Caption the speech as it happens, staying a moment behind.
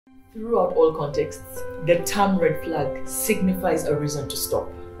Throughout all contexts, the term red flag signifies a reason to stop.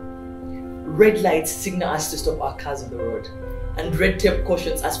 Red lights signal us to stop our cars on the road, and red tape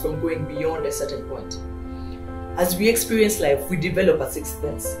cautions us from going beyond a certain point. As we experience life, we develop a sixth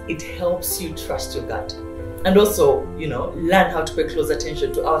sense. It helps you trust your gut. And also, learn how to pay close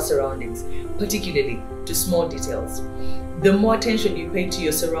attention to our surroundings, particularly to small details. The more attention you pay to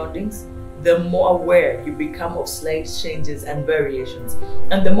your surroundings, the more aware you become of slight changes and variations,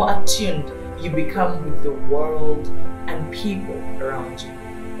 and the more attuned you become with the world and people around you.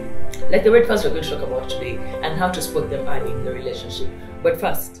 Like the red flags we're going to talk about today and how to spot them early in the relationship. But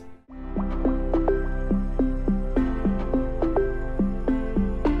first,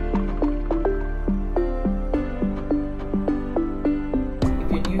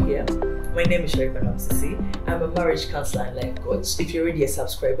 if you're new here, my name is Sharifah Namusisi. I'm a marriage counselor and life coach. If you're already a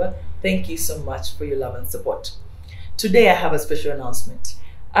subscriber, thank you so much for your love and support. Today I have a special announcement.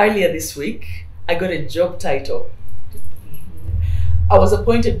 Earlier this week, I got a job title. I was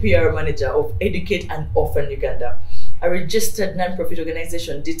appointed PR manager of Educate and Orphan Uganda, a registered non-profit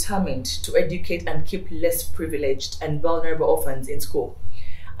organization determined to educate and keep less privileged and vulnerable orphans in school.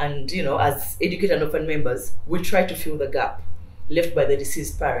 And as Educate and Orphan members, we try to fill the gap left by the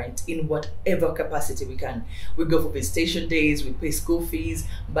deceased parent in whatever capacity we can. We go for visitation days, we pay school fees,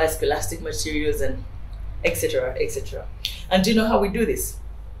 buy scholastic materials, and etc., etc. And do you know how we do this?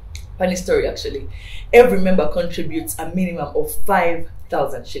 Funny story, actually. Every member contributes a minimum of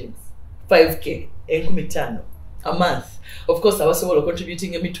 5,000 shillings, 5k, a month. Of course, I was all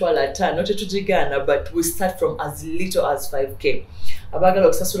contributing a mitwala ata, not to Ghana, but we start from as little as 5k.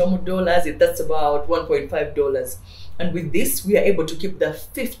 $, that's about $1.5. And with this, we are able to keep the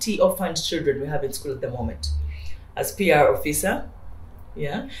 50 orphaned children we have in school at the moment. As PR officer,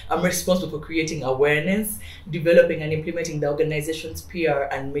 I'm responsible for creating awareness, developing and implementing the organization's PR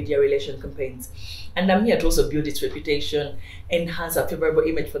and media relation campaigns. And I'm here to also build its reputation, enhance a favorable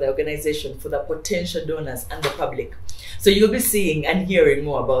image for the organization, for the potential donors and the public. So you'll be seeing and hearing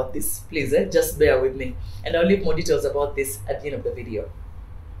more about this. Please, just bear with me. And I'll leave more details about this at the end of the video.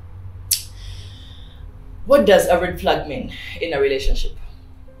 What does a red flag mean in a relationship?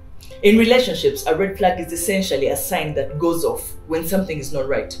 In relationships, a red flag is essentially a sign that goes off when something is not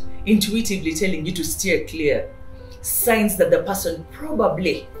right, intuitively telling you to steer clear. Signs that the person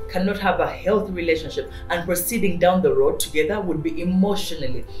probably cannot have a healthy relationship, and proceeding down the road together would be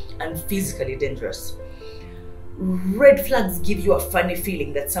emotionally and physically dangerous. Red flags give you a funny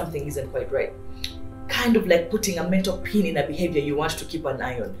feeling that something isn't quite right. Kind of like putting a mental pin in a behavior you want to keep an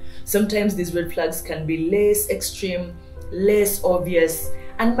eye on. Sometimes these red flags can be less extreme, less obvious,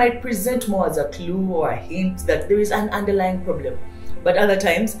 and might present more as a clue or a hint that there is an underlying problem. But other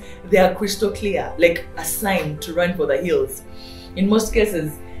times, they are crystal clear, like a sign to run for the hills. In most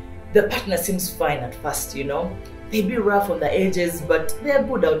cases, the partner seems fine at first, They be rough on the edges, but their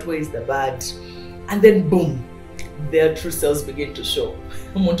good outweighs the bad. And then boom, their true selves begin to show.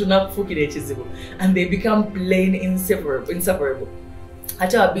 And they become plain inseparable.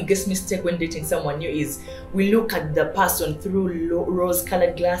 Our biggest mistake when dating someone new is we look at the person through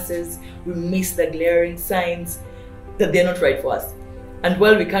rose-colored glasses. We miss the glaring signs that they're not right for us. And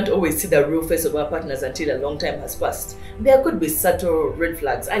while we can't always see the real face of our partners until a long time has passed, there could be subtle red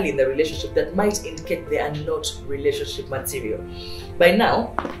flags early in the relationship that might indicate they are not relationship material. By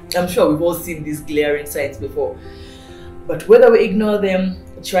now, I'm sure we've all seen these glaring signs before. But whether we ignore them,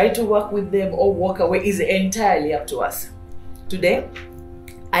 try to work with them, or walk away is entirely up to us. Today,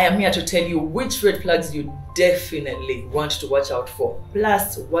 I am here to tell you which red flags you definitely want to watch out for,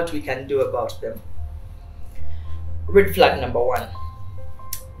 plus what we can do about them. Red flag number 1,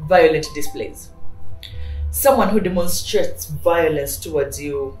 violent displays. Someone who demonstrates violence towards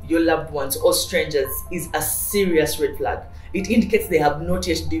you, your loved ones, or strangers is a serious red flag. It indicates they have not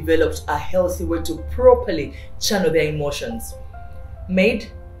yet developed a healthy way to properly channel their emotions.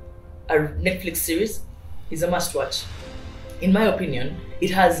 Maid, a Netflix series, is a must-watch. In my opinion,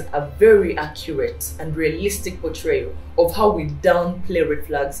 it has a very accurate and realistic portrayal of how we downplay red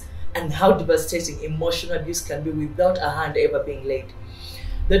flags and how devastating emotional abuse can be without a hand ever being laid.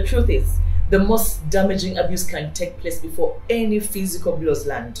 The truth is, the most damaging abuse can take place before any physical blows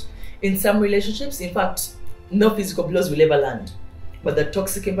land. In some relationships, in fact, no physical blows will ever land. But the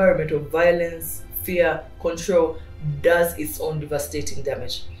toxic environment of violence, fear, control does its own devastating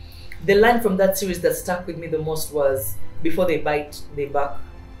damage. The line from that series that stuck with me the most was, before they bite, they bark.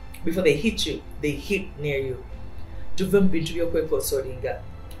 Before they hit you, they hit near you. He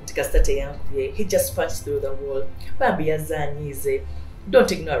just punched through the wall.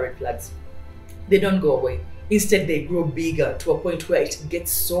 Don't ignore red flags. They don't go away. Instead, they grow bigger to a point where it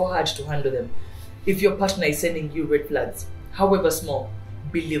gets so hard to handle them. If your partner is sending you red flags, however small,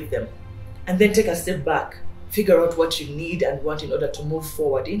 believe them. And then take a step back. Figure out what you need and want in order to move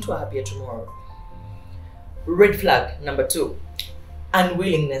forward into a happier tomorrow. Red flag number 2,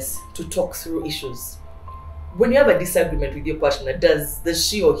 unwillingness to talk through issues. When you have a disagreement with your partner, does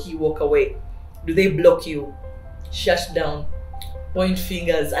she or he walk away? Do they block you, shut down, point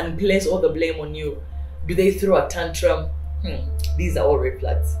fingers, and place all the blame on you? Do they throw a tantrum? These are all red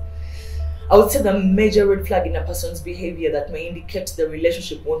flags. I would say the major red flag in a person's behavior that may indicate the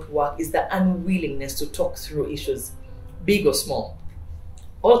relationship won't work is the unwillingness to talk through issues, big or small.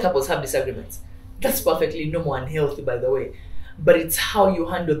 All couples have disagreements. That's perfectly normal and healthy, by the way. But it's how you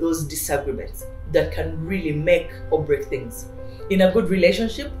handle those disagreements that can really make or break things. In a good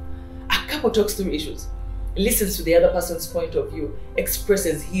relationship, a couple talks through issues, listens to the other person's point of view,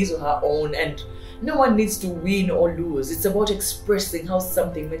 expresses his or her own, and no one needs to win or lose. It's about expressing how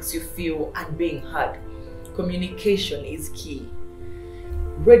something makes you feel and being heard. Communication is key.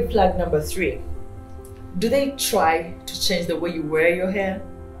 Red flag number 3. Do they try to change the way you wear your hair,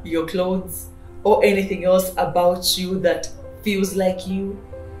 your clothes, or anything else about you that feels like you,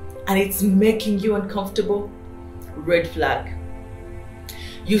 and it's making you uncomfortable? Red flag.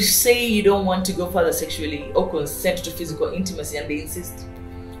 You say you don't want to go further sexually or consent to physical intimacy and they insist.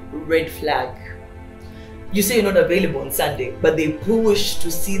 Red flag. You say you're not available on Sunday, but they push to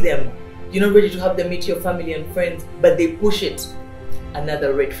see them. You're not ready to have them meet your family and friends, but they push it.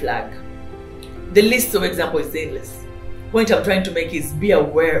 Another red flag. The list of examples is endless. Point I'm trying to make is be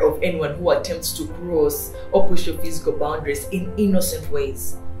aware of anyone who attempts to cross or push your physical boundaries in innocent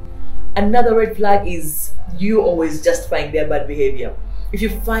ways. Another red flag is you always justifying their bad behavior. If you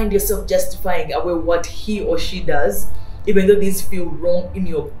find yourself justifying away what he or she does, even though these feel wrong in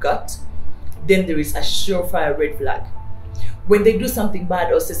your gut, then there is a surefire red flag. When they do something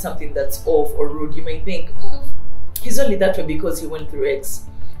bad or say something that's off or rude, you may think, he's only that way because he went through X.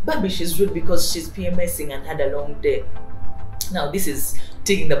 Maybe she's rude because she's PMSing and had a long day. Now this is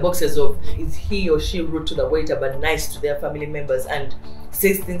ticking the boxes of, is he or she rude to the waiter but nice to their family members and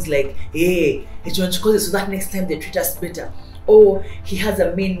says things like, hey, it's so that next time they treat us better. Or he has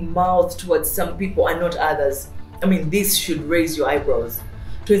a mean mouth towards some people and not others. I mean, this should raise your eyebrows.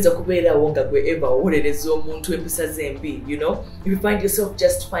 You know, if you find yourself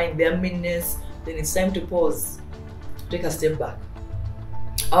justifying their meanness, then it's time to pause. Take a step back.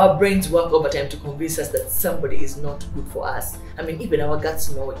 Our brains work overtime to convince us that somebody is not good for us. I mean, even our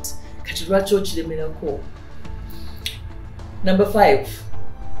guts know it. Number 5,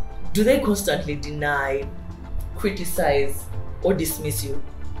 do they constantly deny, criticize, or dismiss you?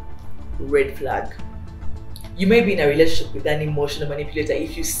 Red flag. You may be in a relationship with an emotional manipulator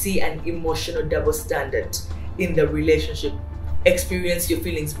if you see an emotional double standard in the relationship, experience your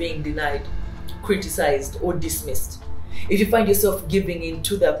feelings being denied, criticized, or dismissed. If you find yourself giving in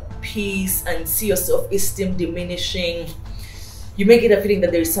to the peace and see your self-esteem diminishing, you may get a feeling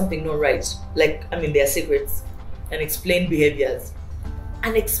that there is something not right. Like, there are secrets, unexplained behaviors,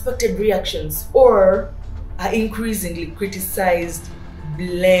 unexpected reactions, or are increasingly criticized,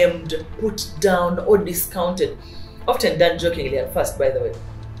 blamed, put down, or discounted. Often done jokingly at first, by the way.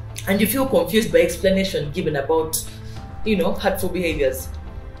 And you feel confused by explanation given about, hurtful behaviors.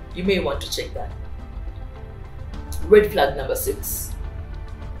 You may want to check that. Red flag number 6.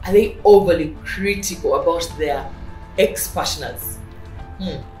 Are they overly critical about their ex-partners?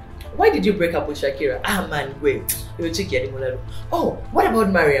 Why did you break up with Shakira? Man, wait. Oh, what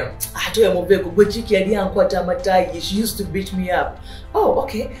about Mariam? She used to beat me up. Oh,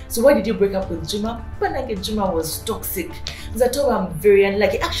 okay. So why did you break up with Juma? Juma was toxic. Zato, I'm very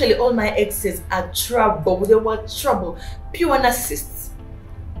unlucky. Actually, all my exes are trouble. They were trouble. Pure narcissists.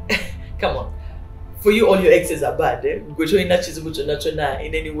 Come on. For you, all your exes are bad.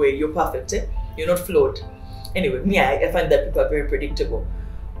 In any way, you're perfect. You're not flawed. Anyway, me, I find that people are very predictable.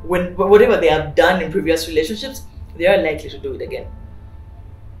 Whatever they have done in previous relationships, they are likely to do it again.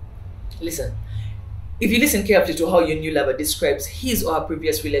 Listen, if you listen carefully to how your new lover describes his or her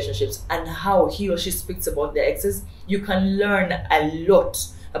previous relationships and how he or she speaks about their exes, you can learn a lot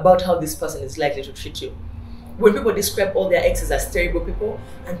about how this person is likely to treat you. When people describe all their exes as terrible people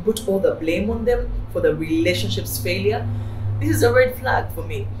and put all the blame on them for the relationship's failure, this is a red flag for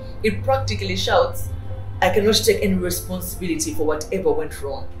me. It practically shouts, I cannot take any responsibility for whatever went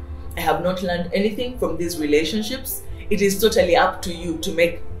wrong. I have not learned anything from these relationships. It is totally up to you to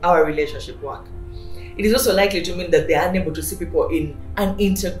make our relationship work. It is also likely to mean that they are unable to see people in an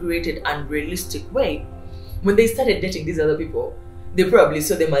integrated and realistic way. When they started dating these other people, They probably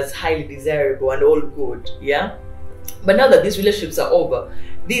saw them as highly desirable and all good, yeah? But now that these relationships are over,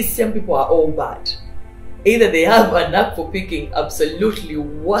 these same people are all bad. Either they have a knack for picking absolutely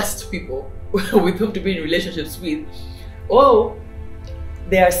worst people with whom to be in relationships with, or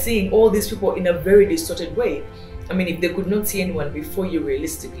they are seeing all these people in a very distorted way. I mean, if they could not see anyone before you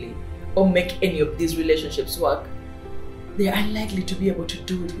realistically, or make any of these relationships work, they are unlikely to be able to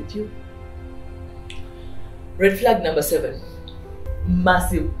do it with you. Red flag number 7,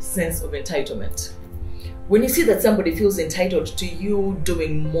 massive sense of entitlement. When you see that somebody feels entitled to you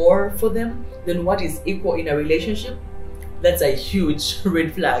doing more for them than what is equal in a relationship, that's a huge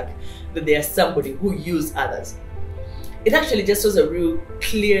red flag that they are somebody who uses others. It actually just shows a real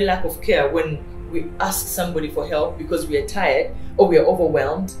clear lack of care when we ask somebody for help because we are tired or we are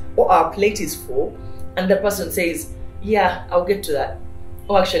overwhelmed or our plate is full, and the person says, yeah, I'll get to that,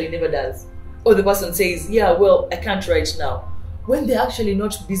 or actually never does. Or the person says, yeah, well, I can't right now, when they're actually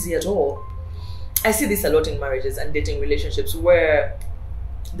not busy at all. I see this a lot in marriages and dating relationships where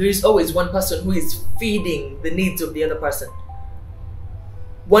there is always one person who is feeding the needs of the other person.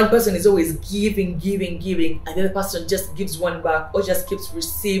 One person is always giving, and the other person just gives one back or just keeps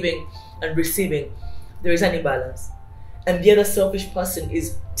receiving and receiving. There is an imbalance. And the other selfish person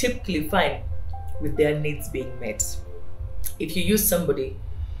is typically fine with their needs being met. If you use somebody,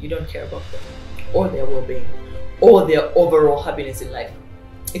 you don't care about them or their well-being or their overall happiness in life.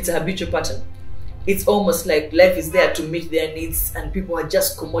 It's a habitual pattern. It's almost like life is there to meet their needs and people are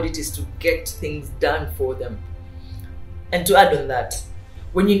just commodities to get things done for them. And to add on that,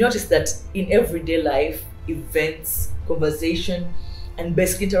 when you notice that in everyday life, events, conversation, and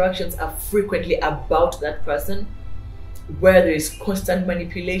basic interactions are frequently about that person, where there is constant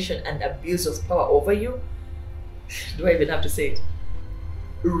manipulation and abuse of power over you, do I even have to say it?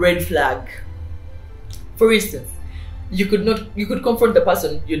 Red flag. For instance, you could confront the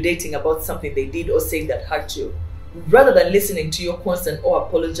person you're dating about something they did or said that hurt you. Rather than listening to your concern or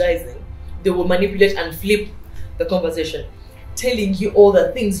apologizing, they will manipulate and flip the conversation, telling you all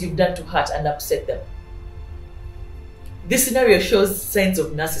the things you've done to hurt and upset them. This scenario shows signs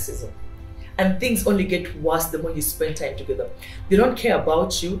of narcissism, and things only get worse the more you spend time together. They don't care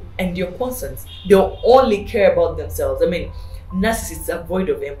about you and your concerns. They'll only care about themselves. I mean, narcissists are void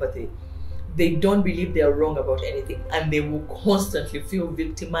of empathy. They don't believe they are wrong about anything, and they will constantly feel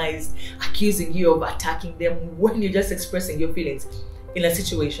victimized, accusing you of attacking them when you're just expressing your feelings in a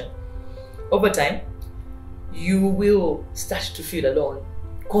situation. Over time, you will start to feel alone,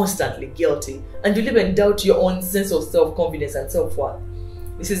 constantly guilty, and you'll even doubt your own sense of self-confidence and self-worth.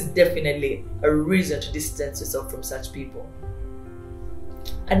 This is definitely a reason to distance yourself from such people.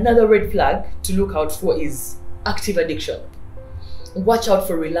 Another red flag to look out for is active addiction. Watch out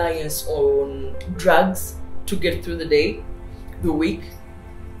for reliance on drugs to get through the day, the week,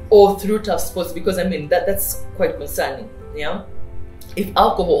 or through tough spots, because I mean that's quite concerning. Yeah, if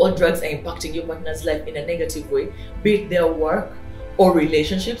alcohol or drugs are impacting your partner's life in a negative way, be it their work or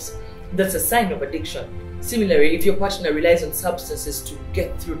relationships, that's a sign of addiction. Similarly, if your partner relies on substances to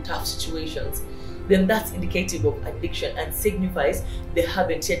get through tough situations, then that's indicative of addiction and signifies they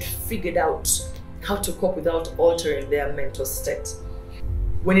haven't yet figured out how to cope without altering their mental state.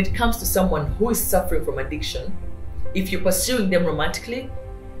 When it comes to someone who is suffering from addiction, if you're pursuing them romantically,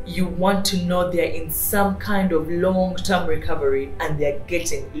 you want to know they're in some kind of long-term recovery and they're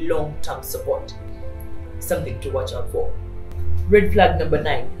getting long-term support. Something to watch out for. Red flag number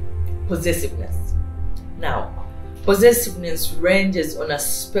 9, possessiveness. Now, possessiveness ranges on a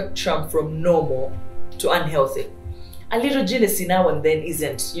spectrum from normal to unhealthy. A little jealousy now and then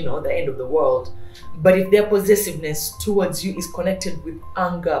isn't, the end of the world. But if their possessiveness towards you is connected with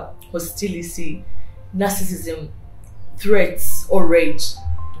anger, hostility, narcissism, threats, or rage,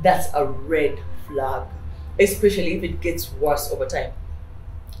 that's a red flag, especially if it gets worse over time.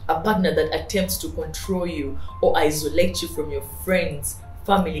 A partner that attempts to control you or isolate you from your friends,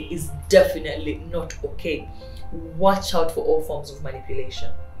 family is definitely not okay. Watch out for all forms of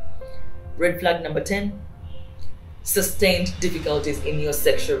manipulation. Red flag number 10, sustained difficulties in your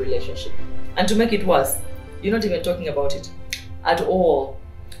sexual relationship. And to make it worse, you're not even talking about it at all.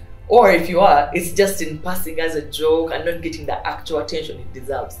 Or if you are, it's just in passing as a joke and not getting the actual attention it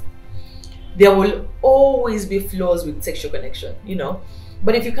deserves. There will always be flaws with sexual connection,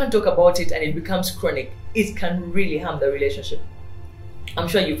 but if you can't talk about it and it becomes chronic, it can really harm the relationship. I'm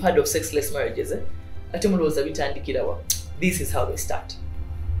sure you've heard of sexless marriages. This is how they start.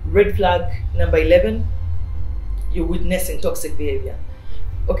 Red flag number 11, you're witnessing toxic behavior.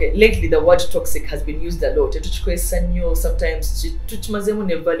 Okay, lately the word toxic has been used a lot. Sometimes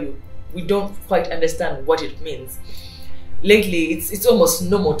we don't quite understand what it means. Lately, it's almost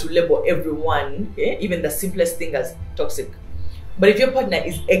normal to label everyone, even the simplest thing, as toxic. But if your partner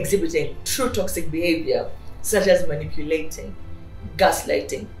is exhibiting true toxic behavior, such as manipulating,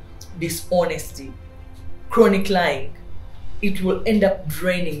 gaslighting, dishonesty, chronic lying, it will end up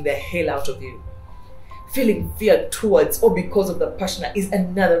draining the hell out of you. Feeling fear towards or because of the partner is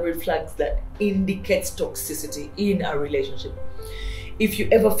another red flag that indicates toxicity in a relationship. If you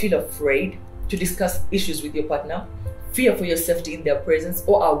ever feel afraid to discuss issues with your partner, fear for your safety in their presence,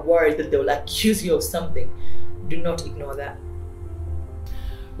 or are worried that they will accuse you of something, do not ignore that.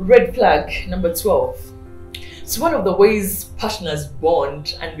 Red flag number 12. So one of the ways partners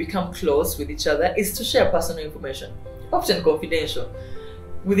bond and become close with each other is to share personal information, often confidential,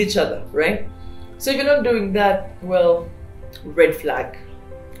 with each other, right? So if you're not doing that, well, red flag.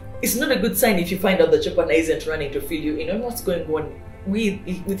 It's not a good sign if you find out that your partner isn't running to fill you in on what's going on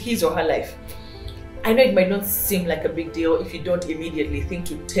with his or her life. I know it might not seem like a big deal if you don't immediately think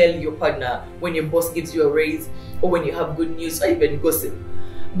to tell your partner when your boss gives you a raise, or when you have good news, or even gossip.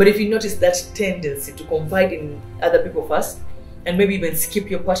 But if you notice that tendency to confide in other people first, and maybe even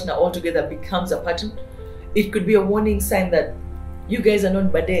skip your partner altogether, becomes a pattern, it could be a warning sign that you guys are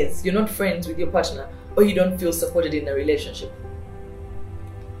not buddies, you're not friends with your partner, or you don't feel supported in a relationship.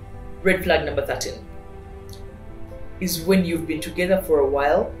 Red flag number 13 is when you've been together for a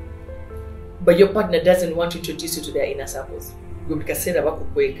while, but your partner doesn't want to introduce you to their inner circles.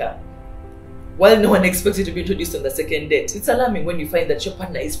 While no one expects you to be introduced on the second date, it's alarming when you find that your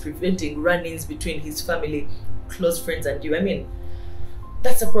partner is preventing run-ins between his family, close friends, and you. I mean,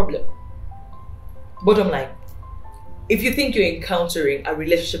 that's a problem. Bottom line, if you think you're encountering a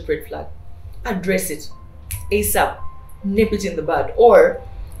relationship red flag, address it ASAP, nip it in the bud. Or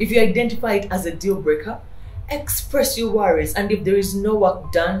if you identify it as a deal breaker, express your worries, and if there is no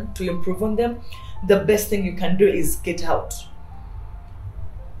work done to improve on them, the best thing you can do is get out.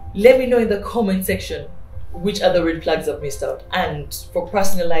 Let me know in the comment section which other red flags I've missed out, and for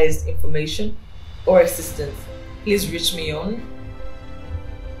personalized information or assistance, please reach me on.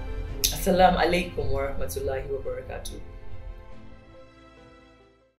 Assalamu alaikum wa rahmatullahi wa barakatuh.